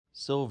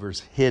Silver's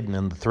hidden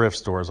in the thrift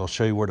stores. I'll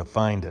show you where to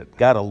find it.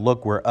 Gotta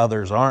look where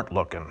others aren't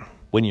looking.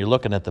 When you're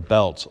looking at the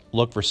belts,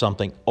 look for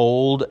something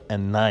old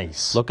and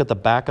nice. Look at the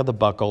back of the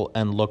buckle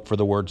and look for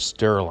the word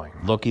sterling.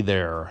 Looky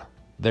there.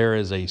 There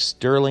is a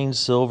sterling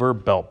silver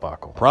belt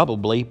buckle.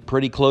 Probably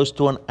pretty close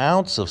to an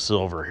ounce of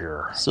silver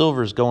here.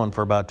 Silver's going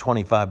for about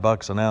 25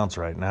 bucks an ounce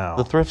right now.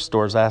 The thrift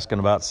store's asking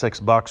about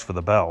 $6 for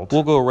the belt.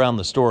 We'll go around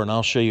the store and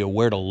I'll show you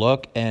where to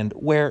look and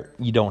where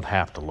you don't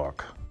have to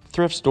look.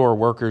 Thrift store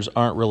workers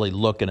aren't really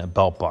looking at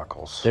belt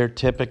buckles. They're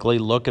typically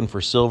looking for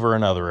silver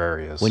in other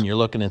areas. When you're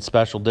looking at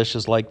special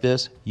dishes like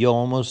this, you'll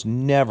almost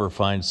never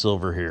find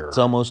silver here. It's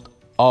almost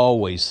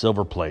always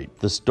silver plate.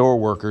 The store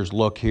workers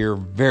look here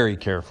very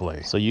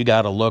carefully, so you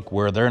gotta look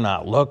where they're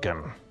not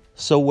looking.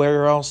 So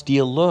where else do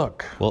you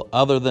look? Well,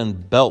 other than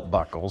belt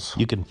buckles,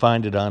 you can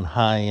find it on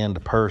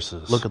high-end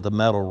purses. Look at the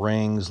metal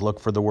rings, look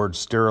for the word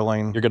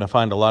sterling. You're gonna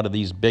find a lot of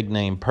these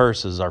big-name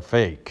purses are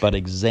fake, but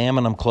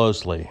examine them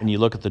closely. When you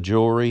look at the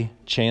jewelry,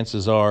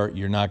 chances are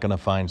you're not gonna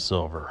find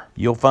silver.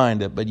 You'll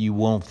find it, but you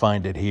won't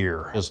find it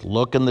here. Just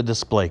look in the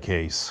display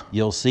case.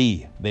 You'll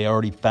see they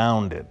already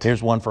found it.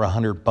 Here's one for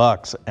 100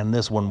 bucks, and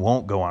this one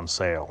won't go on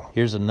sale.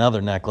 Here's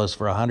another necklace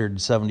for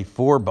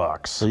 174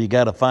 bucks. So you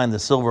gotta find the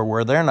silver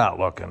where they're not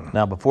looking.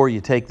 Now, before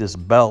you take this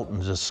belt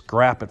and just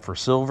scrap it for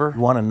silver,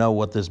 you wanna know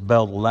what this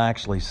belt will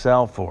actually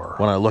sell for.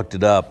 When I looked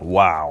it up,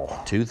 wow,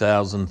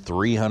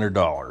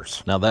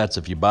 $2,300. Now that's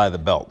if you buy the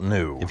belt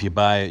new. If you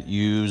buy it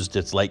used,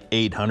 it's like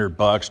 800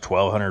 bucks,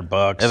 1,200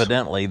 bucks.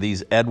 Evidently,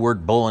 these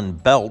Edward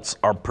Bohlin belts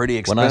are pretty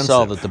expensive. When I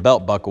saw that the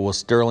belt buckle was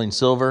sterling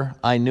silver,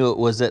 I knew it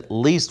was at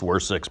least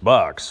worth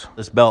 $6.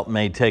 This belt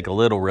may take a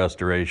little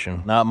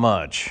restoration, not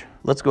much.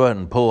 Let's go ahead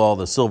and pull all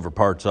the silver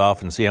parts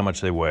off and see how much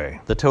they weigh.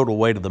 The total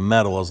weight of the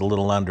metal is a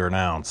little under an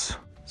ounce.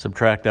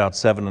 Subtract out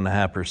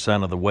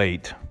 7.5% of the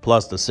weight,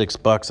 plus the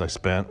 $6 I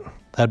spent.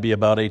 That'd be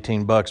about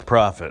 18 bucks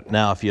profit.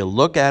 Now, if you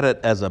look at it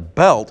as a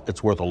belt,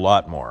 it's worth a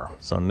lot more.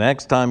 So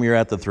next time you're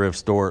at the thrift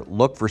store,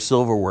 look for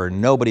silver where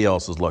nobody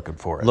else is looking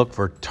for it. Look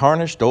for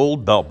tarnished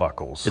old belt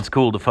buckles. It's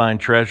cool to find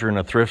treasure in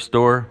a thrift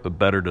store, but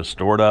better to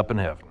store it up in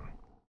heaven.